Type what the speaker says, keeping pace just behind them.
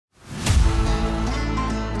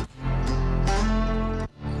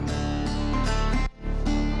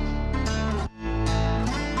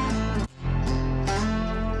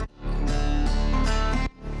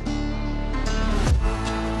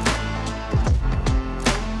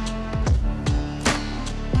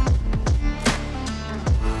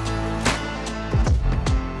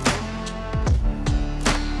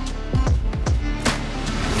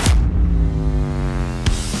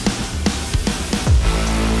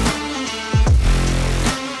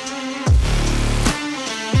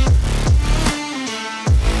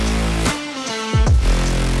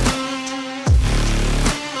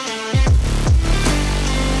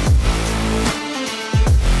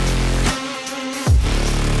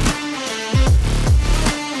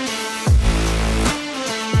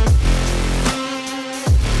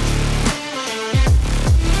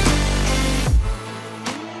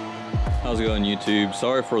YouTube.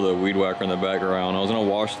 Sorry for the weed whacker in the background. I was gonna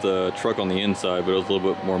wash the truck on the inside, but it was a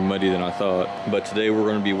little bit more muddy than I thought. But today we're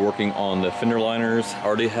gonna be working on the fender liners. I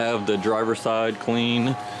already have the driver's side clean,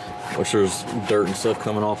 which there's dirt and stuff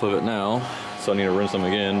coming off of it now, so I need to rinse them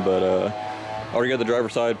again. But I already got the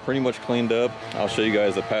driver's side pretty much cleaned up. I'll show you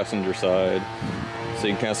guys the passenger side so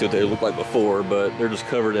you can kind of see what they look like before, but they're just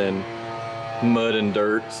covered in mud and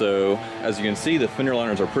dirt. So as you can see, the fender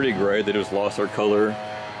liners are pretty gray. They just lost their color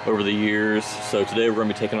over the years. So today we're going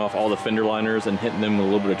to be taking off all the fender liners and hitting them with a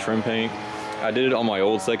little bit of trim paint. I did it on my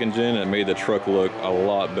old second gen and it made the truck look a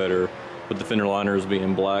lot better with the fender liners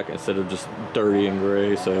being black instead of just dirty and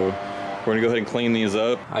gray. So we're going to go ahead and clean these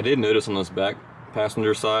up. I did notice on this back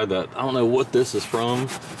passenger side that I don't know what this is from,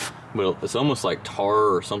 but it's almost like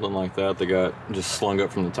tar or something like that got just slung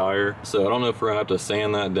up from the tire. So I don't know if we're gonna have to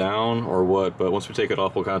sand that down or what, but once we take it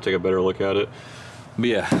off, we'll kind of take a better look at it. But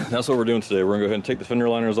yeah, that's what we're doing today. We're gonna go ahead and take the fender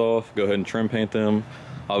liners off, go ahead and trim paint them.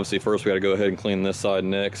 Obviously first we gotta go ahead and clean this side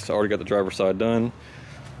next. I already got the driver's side done.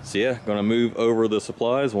 So yeah, gonna move over the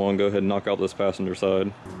supplies. We'll go ahead and knock out this passenger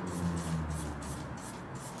side.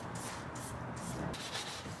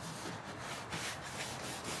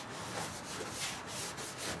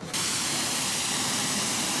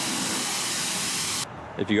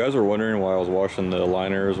 If you guys are wondering why I was washing the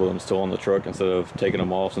liners with them still on the truck instead of taking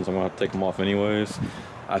them off, since I'm going to have to take them off anyways,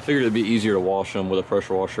 I figured it'd be easier to wash them with a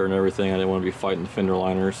pressure washer and everything. I didn't want to be fighting the fender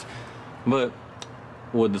liners. But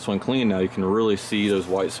with this one clean now, you can really see those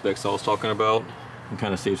white specks I was talking about. You can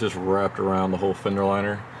kind of see it's just wrapped around the whole fender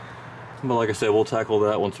liner. But like I said, we'll tackle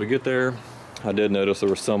that once we get there. I did notice there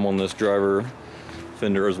was some on this driver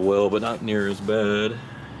fender as well, but not near as bad.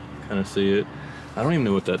 Kind of see it. I don't even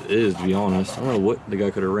know what that is, to be honest. I don't know what the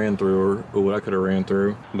guy could have ran through or what I could have ran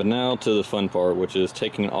through. But now to the fun part, which is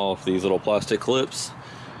taking off these little plastic clips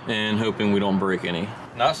and hoping we don't break any.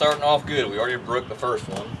 Not starting off good. We already broke the first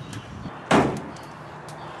one.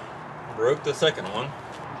 Broke the second one.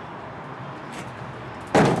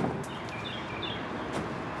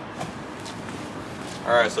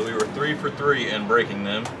 Alright, so we were 3 for 3 in breaking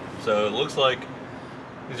them. So it looks like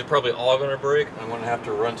these are probably all going to break. I'm going to have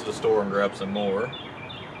to run to the store and grab some more.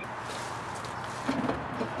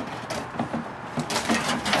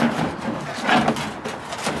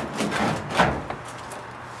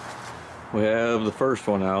 We have the first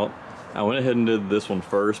one out. I went ahead and did this one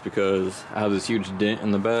first because I have this huge dent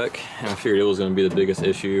in the back and I figured it was going to be the biggest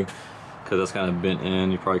issue because that's kind of bent in.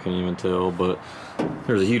 You probably can't even tell, but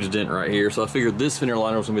there's a huge dent right here. So I figured this fender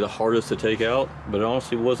liner was going to be the hardest to take out, but it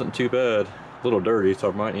honestly wasn't too bad. A little dirty, so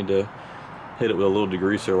I might need to hit it with a little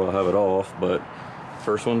degreaser while I have it off, but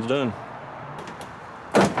first one's done.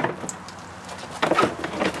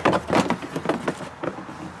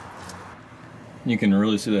 You can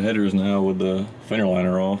really see the headers now with the fender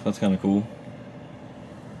liner off. That's kind of cool.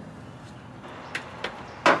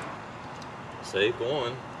 Save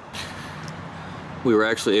one. We were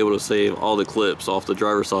actually able to save all the clips off the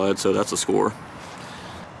driver's side, so that's a score.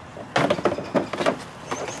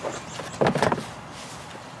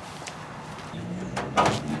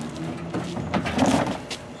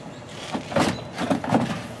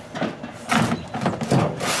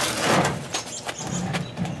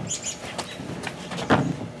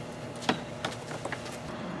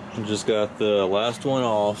 Just got the last one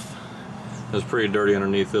off. It was pretty dirty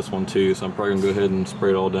underneath this one too, so I'm probably gonna go ahead and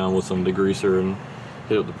spray it all down with some degreaser and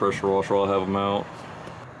hit it with the pressure washer while I have them out.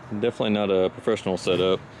 Definitely not a professional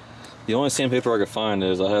setup. The only sandpaper I could find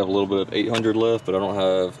is I have a little bit of 800 left, but I don't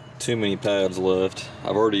have too many pads left.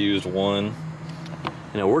 I've already used one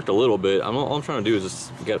and it worked a little bit. All I'm trying to do is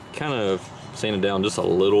just get kind of sand it down just a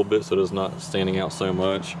little bit so it's not standing out so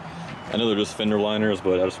much. I know they're just fender liners,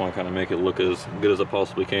 but I just want to kind of make it look as good as I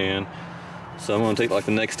possibly can. So I'm going to take like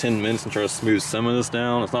the next 10 minutes and try to smooth some of this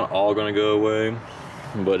down. It's not all going to go away,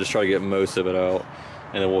 but just try to get most of it out,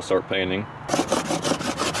 and then we'll start painting.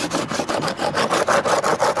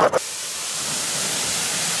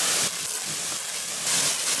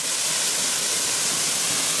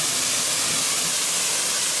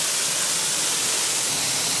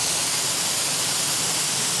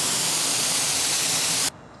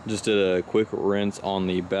 Just did a quick rinse on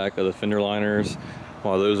the back of the fender liners.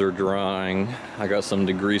 While those are drying, I got some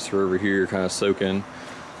degreaser over here kind of soaking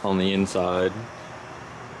on the inside.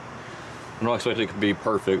 I'm not expecting it to be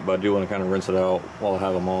perfect, but I do want to kind of rinse it out while I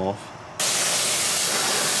have them off.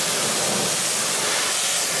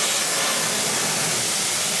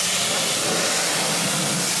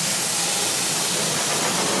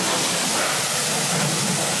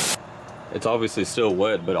 It's obviously still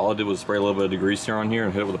wet, but all I did was spray a little bit of degreaser on here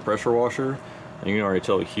and hit it with a pressure washer, and you can already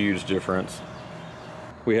tell a huge difference.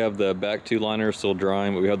 We have the back 2 liners still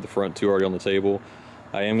drying, but we have the front 2 already on the table.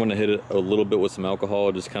 I am going to hit it a little bit with some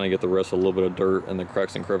alcohol, just kind of get the rest of a little bit of dirt and the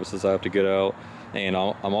cracks and crevices I have to get out. And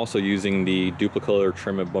I'm also using the Duplicolor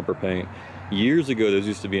trim and bumper paint. Years ago, those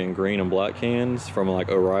used to be in green and black cans from like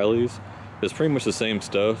O'Reilly's. It's pretty much the same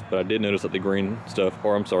stuff, but I did notice that the green stuff,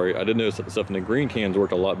 or I'm sorry, I did notice that the stuff in the green cans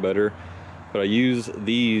worked a lot better. But I used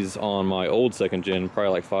these on my old 2nd gen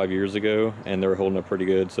probably like 5 years ago, and they were holding up pretty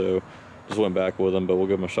good, so just went back with them, but we'll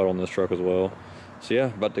give them a shot on this truck as well. So yeah,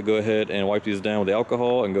 about to go ahead and wipe these down with the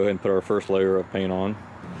alcohol and go ahead and put our first layer of paint on.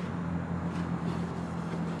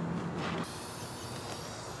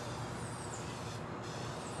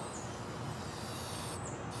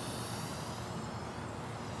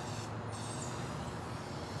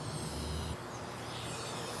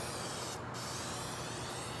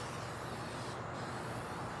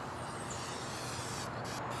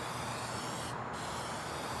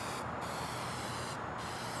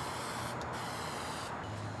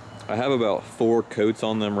 I have about 4 coats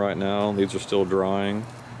on them right now. These are still drying,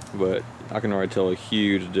 but I can already tell a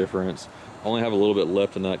huge difference. I only have a little bit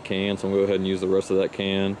left in that can, so I'm gonna go ahead and use the rest of that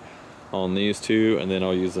can on these 2, and then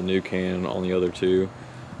I'll use the new can on the other 2.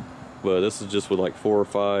 But this is just with like 4 or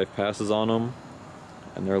 5 passes on them,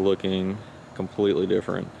 and they're looking completely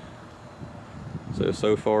different.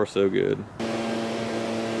 So far so good.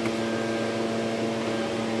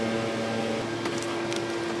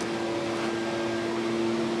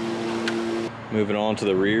 Moving on to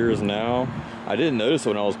the rears now. I didn't notice it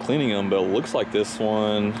when I was cleaning them, but it looks like this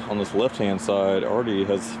one on this left-hand side already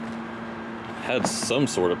has had some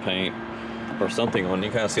sort of paint or something on. You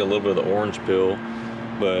kind of see a little bit of the orange peel,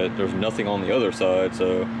 but there's nothing on the other side.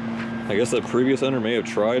 So I guess the previous owner may have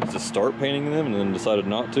tried to start painting them and then decided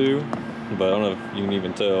not to, but I don't know if you can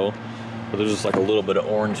even tell. But there's just like a little bit of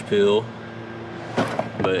orange peel.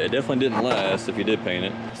 But it definitely didn't last if you did paint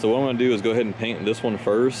it. So what I'm gonna do is go ahead and paint this one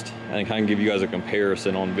first and kind of give you guys a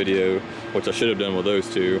comparison on video, which I should have done with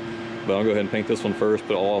those 2. But I'll go ahead and paint this one first,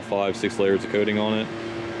 put all 5, 6 layers of coating on it,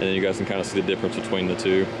 and then you guys can kind of see the difference between the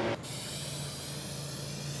 2.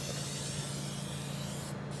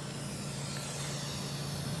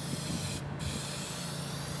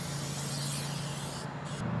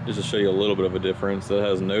 Just to show you a little bit of a difference, that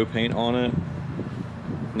has no paint on it.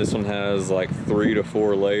 This one has like 3 to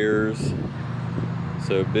 4 layers.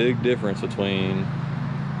 So big difference between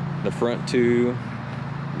the front 2,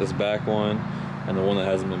 this back one, and the one that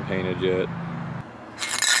hasn't been painted yet.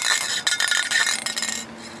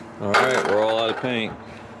 All right, we're all out of paint.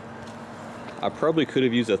 I probably could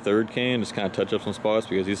have used a 3rd can, just kind of touch up some spots,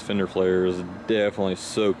 because these fender flares definitely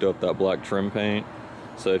soaked up that black trim paint.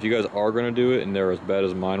 So if you guys are going to do it and they're as bad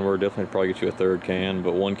as mine were, definitely probably get you a 3rd can,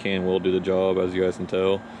 but 1 can will do the job, as you guys can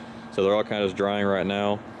tell. So they're all kind of just drying right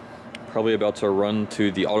now. Probably about to run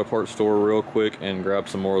to the auto parts store real quick and grab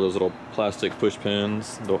some more of those little plastic push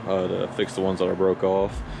pins to fix the ones that I broke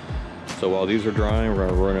off. So while these are drying, we're going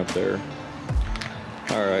to run up there.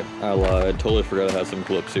 All right, I lied. Totally forgot I had some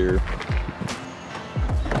clips here.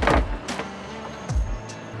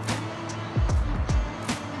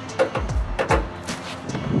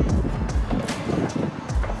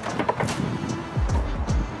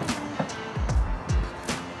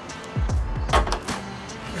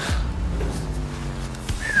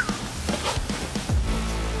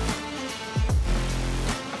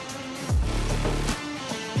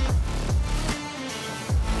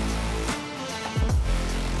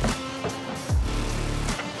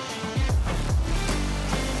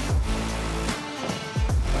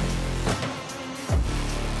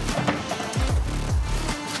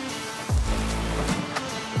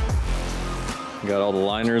 Got all the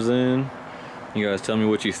liners in. You guys tell me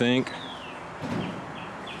what you think.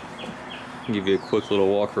 I'll give you a quick little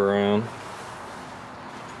walk around.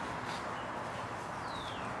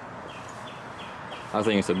 I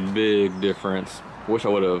think it's a big difference. Wish I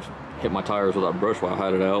would have hit my tires with that brush while I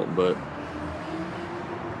had it out, but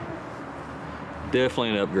definitely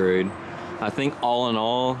an upgrade. I think all in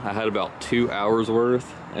all, I had about 2 hours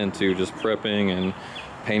worth into just prepping and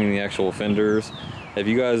painting the actual fenders. If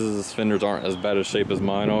you guys' fenders aren't as bad a shape as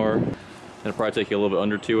mine are, it'll probably take you a little bit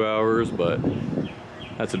under 2 hours, but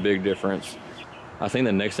that's a big difference. I think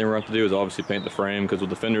the next thing we're going to have to do is obviously paint the frame, because with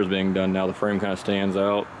the fenders being done now, the frame kind of stands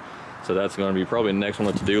out. So that's going to be probably the next on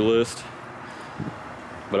the to-do list.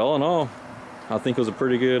 But all in all, I think it was a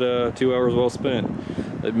pretty good 2 hours well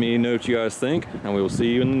spent. Let me know what you guys think, and we will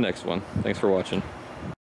see you in the next one. Thanks for watching.